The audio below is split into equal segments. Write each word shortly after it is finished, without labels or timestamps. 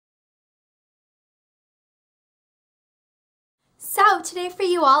So today for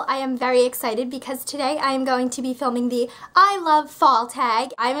you all, I am very excited because today I am going to be filming the I love fall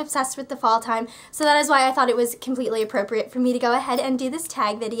tag. I'm obsessed with the fall time, so that is why I thought it was completely appropriate for me to go ahead and do this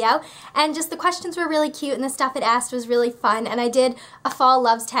tag video. And just the questions were really cute and the stuff it asked was really fun, and I did a fall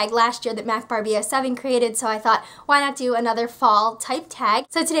loves tag last year that MakeMeUpErica created, so I thought why not do another fall type tag.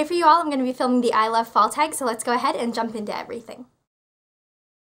 So today for you all, I'm going to be filming the I love fall tag, so let's go ahead and jump into everything.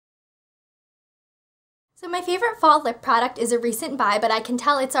 So my favorite fall lip product is a recent buy, but I can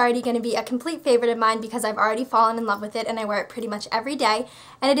tell it's already going to be a complete favorite of mine because I've already fallen in love with it and I wear it pretty much every day.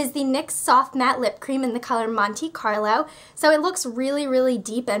 And it is the NYX Soft Matte Lip Cream in the color Monte Carlo. So it looks really, really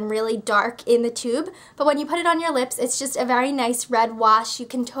deep and really dark in the tube, but when you put it on your lips, it's just a very nice red wash. You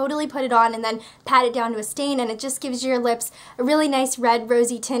can totally put it on and then pat it down to a stain, and it just gives your lips a really nice red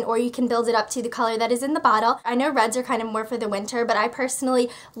rosy tint, or you can build it up to the color that is in the bottle. I know reds are kind of more for the winter, but I personally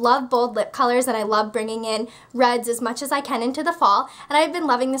love bold lip colors and I love bringing in reds as much as I can into the fall, and I've been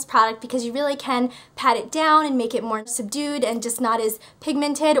loving this product because you really can pat it down and make it more subdued and just not as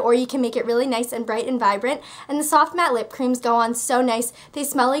pigmented, or you can make it really nice and bright and vibrant. And the soft matte lip creams go on so nice. They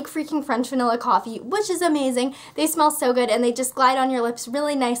smell like freaking French vanilla coffee, which is amazing. They smell so good and they just glide on your lips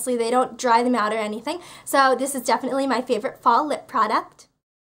really nicely. They don't dry them out or anything. So this is definitely my favorite fall lip product.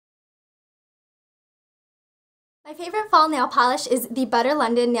 My favorite fall nail polish is the Butter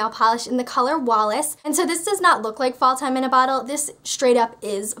London nail polish in the color Wallace. And so this does not look like fall time in a bottle. This straight up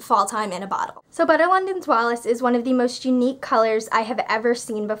is fall time in a bottle. So Butter London's Wallace is one of the most unique colors I have ever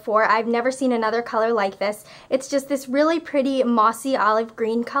seen before. I've never seen another color like this. It's just this really pretty mossy olive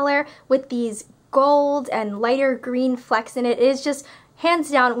green color with these gold and lighter green flecks in it. It is just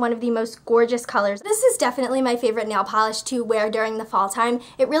hands down one of the most gorgeous colors. This is definitely my favorite nail polish to wear during the fall time.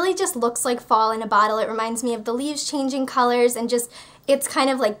 It really just looks like fall in a bottle. It reminds me of the leaves changing colors, and just it's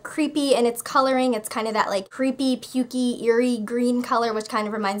kind of like creepy in its coloring. It's kind of that like creepy, pukey, eerie green color, which kind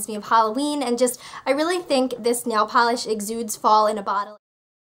of reminds me of Halloween, and just I really think this nail polish exudes fall in a bottle.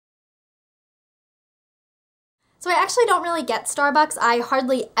 So I actually don't really get Starbucks. I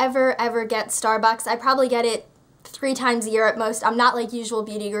hardly ever get Starbucks. I probably get it 3 times a year at most. I'm not like usual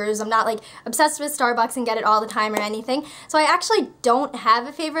beauty gurus. I'm not like obsessed with Starbucks and get it all the time or anything. So I actually don't have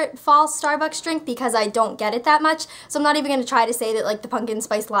a favorite fall Starbucks drink because I don't get it that much. So I'm not even going to try to say that like the pumpkin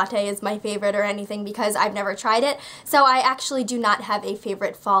spice latte is my favorite or anything because I've never tried it. So I actually do not have a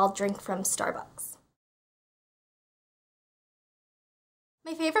favorite fall drink from Starbucks.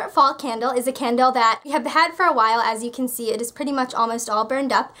 My favorite fall candle is a candle that we have had for a while. As you can see, it is pretty much almost all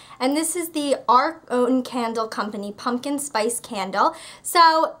burned up, and this is the Our Own Candle Company Pumpkin Spice Candle.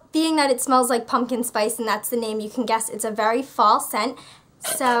 So being that it smells like pumpkin spice and that's the name, you can guess it's a very fall scent.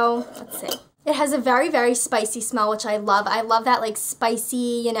 So let's see. It has a very spicy smell, which I love. I love that like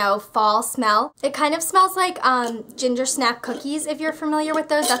spicy, you know, fall smell. It kind of smells like ginger snap cookies, if you're familiar with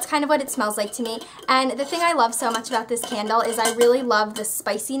those. That's kind of what it smells like to me. And the thing I love so much about this candle is I really love the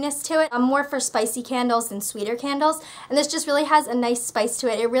spiciness to it. I'm more for spicy candles than sweeter candles, and this just really has a nice spice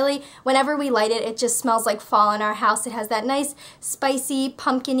to it. It really, whenever we light it, it just smells like fall in our house. It has that nice spicy,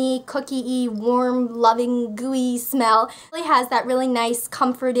 pumpkin-y, cookie-y, warm, loving, gooey smell. It really has that really nice,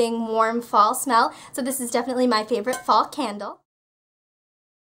 comforting, warm fall smell. So this is definitely my favorite fall candle.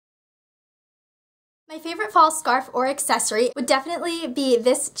 My favorite fall scarf or accessory would definitely be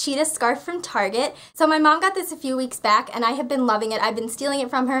this cheetah scarf from Target. So my mom got this a few weeks back and I have been loving it. I've been stealing it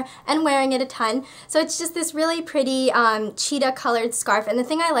from her and wearing it a ton. So it's just this really pretty cheetah colored scarf, and the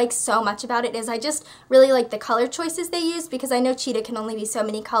thing I like so much about it is I just really like the color choices they used, because I know cheetah can only be so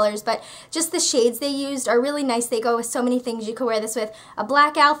many colors, but just the shades they used are really nice. They go with so many things. You can wear this with a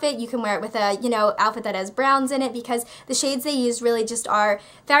black outfit, you can wear it with a, you know, outfit that has browns in it, because the shades they use really just are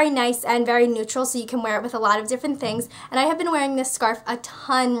very nice and very neutral, so you can wear it with a lot of different things. And I have been wearing this scarf a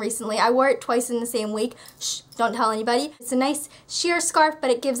ton recently. I wore it twice in the same week. Shh, don't tell anybody. It's a nice sheer scarf, but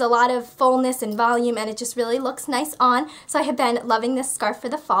it gives a lot of fullness and volume, and it just really looks nice on. So I have been loving this scarf for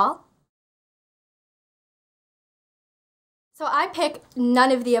the fall. So I pick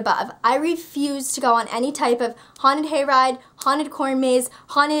none of the above. I refuse to go on any type of haunted hayride, haunted corn maze,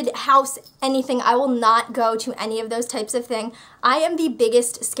 haunted house, anything. I will not go to any of those types of things. I am the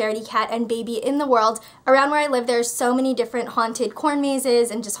biggest scaredy cat and baby in the world. Around where I live, there's so many different haunted corn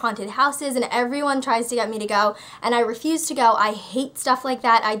mazes and just haunted houses, and everyone tries to get me to go, and I refuse to go. I hate stuff like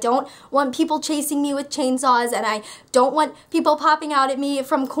that. I don't want people chasing me with chainsaws, and I don't want people popping out at me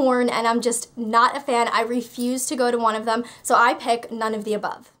from corn, and I'm just not a fan. I refuse to go to one of them, so I pick none of the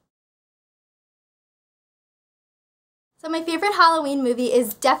above. So my favorite Halloween movie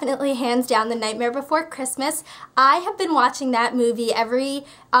is definitely hands down The Nightmare Before Christmas. I have been watching that movie every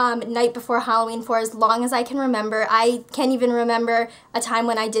night before Halloween for as long as I can remember. I can't even remember a time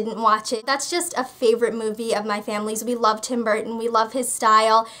when I didn't watch it. That's just a favorite movie of my family's. We love Tim Burton. We love his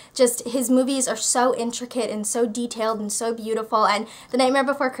style. Just his movies are so intricate and so detailed and so beautiful, and The Nightmare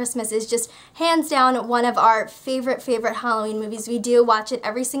Before Christmas is just hands down one of our favorite Halloween movies. We do watch it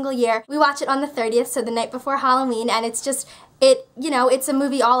every single year. We watch it on the 30th, so the night before Halloween, and it's just it's a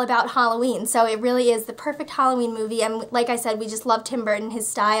movie all about Halloween, so it really is the perfect Halloween movie, and like I said, we just love Tim Burton, his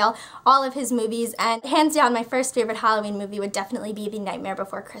style, all of his movies, and hands down my first favorite Halloween movie would definitely be The Nightmare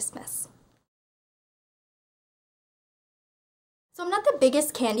Before Christmas. So I'm not the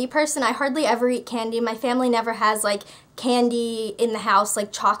biggest candy person. I hardly ever eat candy. My family never has like candy in the house,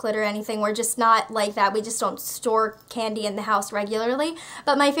 like chocolate or anything. We're just not like that. We just don't store candy in the house regularly.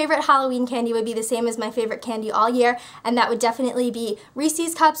 But my favorite Halloween candy would be the same as my favorite candy all year, and that would definitely be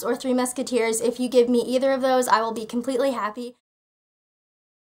Reese's Cups or Three Musketeers. If you give me either of those, I will be completely happy.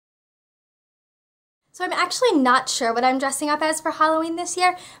 So I'm actually not sure what I'm dressing up as for Halloween this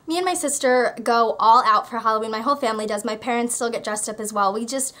year. Me and my sister go all out for Halloween. My whole family does. My parents still get dressed up as well. We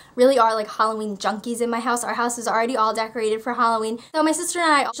just really are like Halloween junkies in my house. Our house is already all decorated for Halloween. So my sister and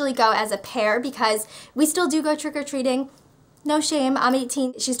I usually go as a pair because we still do go trick-or-treating. No shame, I'm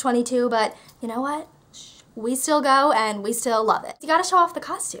 18, she's 22, but you know what? We still go and we still love it. You gotta show off the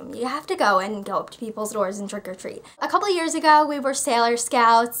costume. You have to go up to people's doors and trick or treat. A couple of years ago, we were Sailor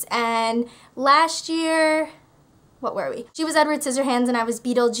Scouts, and last year, what were we? She was Edward Scissorhands and I was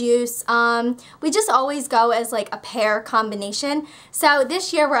Beetlejuice. We just always go as like a pair combination. So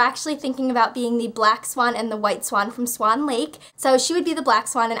this year we're actually thinking about being the Black Swan and the White Swan from Swan Lake. So she would be the Black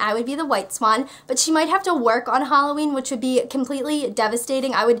Swan and I would be the White Swan, but she might have to work on Halloween, which would be completely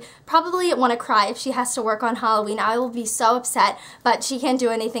devastating. I would probably want to cry if she has to work on Halloween. I will be so upset, but she can't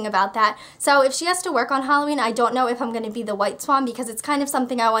do anything about that. So if she has to work on Halloween, I don't know if I'm going to be the White Swan because it's kind of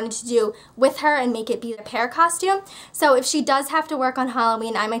something I wanted to do with her and make it be a pair costume. So if she does have to work on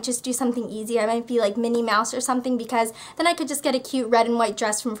Halloween, I might just do something easy. I might be like Minnie Mouse or something, because then I could just get a cute red and white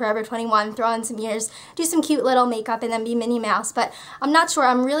dress from Forever 21, throw on some ears, do some cute little makeup, and then be Minnie Mouse. But I'm not sure.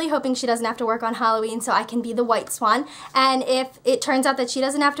 I'm really hoping she doesn't have to work on Halloween so I can be the White Swan. And if it turns out that she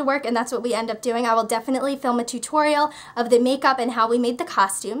doesn't have to work and that's what we end up doing, I will definitely film a tutorial of the makeup and how we made the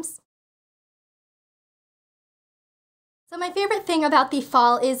costumes. So my favorite thing about the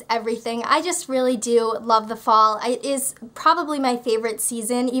fall is everything. I just really do love the fall. It is probably my favorite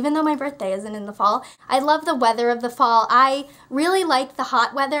season, even though my birthday isn't in the fall. I love the weather of the fall. I really like the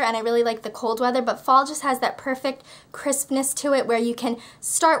hot weather and I really like the cold weather, but fall just has that perfect crispness to it where you can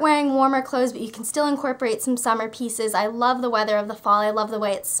start wearing warmer clothes, but you can still incorporate some summer pieces. I love the weather of the fall. I love the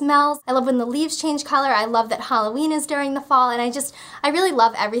way it smells. I love when the leaves change color. I love that Halloween is during the fall, and I really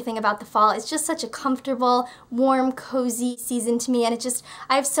love everything about the fall. It's just such a comfortable, warm, cozy season to me, and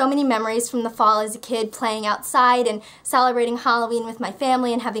I have so many memories from the fall as a kid, playing outside and celebrating Halloween with my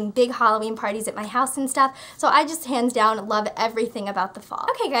family and having big Halloween parties at my house and stuff. So I just hands down love everything about the fall.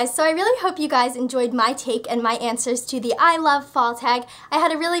 Okay guys, so I really hope you guys enjoyed my take and my answers to the I Love Fall tag. I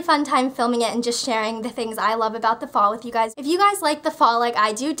had a really fun time filming it and just sharing the things I love about the fall with you guys. If you guys like the fall like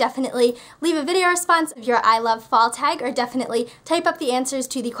I do, definitely leave a video response of your I Love Fall tag, or definitely type up the answers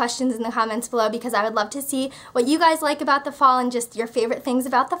to the questions in the comments below, because I would love to see what you guys like about the fall and just your favorite things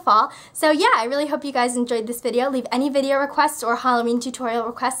about the fall. So yeah, I really hope you guys enjoyed this video. Leave any video requests or Halloween tutorial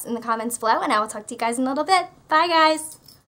requests in the comments below, and I will talk to you guys in a little bit. Bye guys!